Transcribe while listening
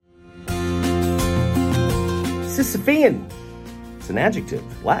Sisyphean. It's an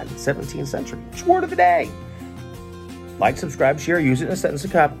adjective, Latin, 17th century. It's word of the day. Like, subscribe, share, use it in a sentence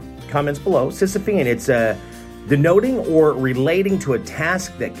of comments below. Sisyphean, it's denoting or relating to a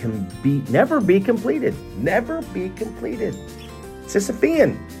task that can never be completed. Never be completed.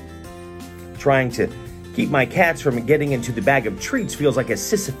 Sisyphean. Trying to keep my cats from getting into the bag of treats feels like a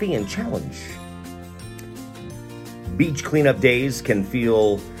Sisyphean challenge. Beach cleanup days can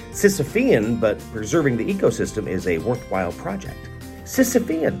feel Sisyphean, but preserving the ecosystem is a worthwhile project.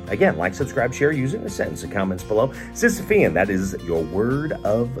 Sisyphean. Again, like, subscribe, share, use it in a sentence of comments below. Sisyphean, that is your word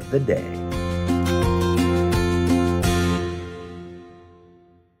of the day.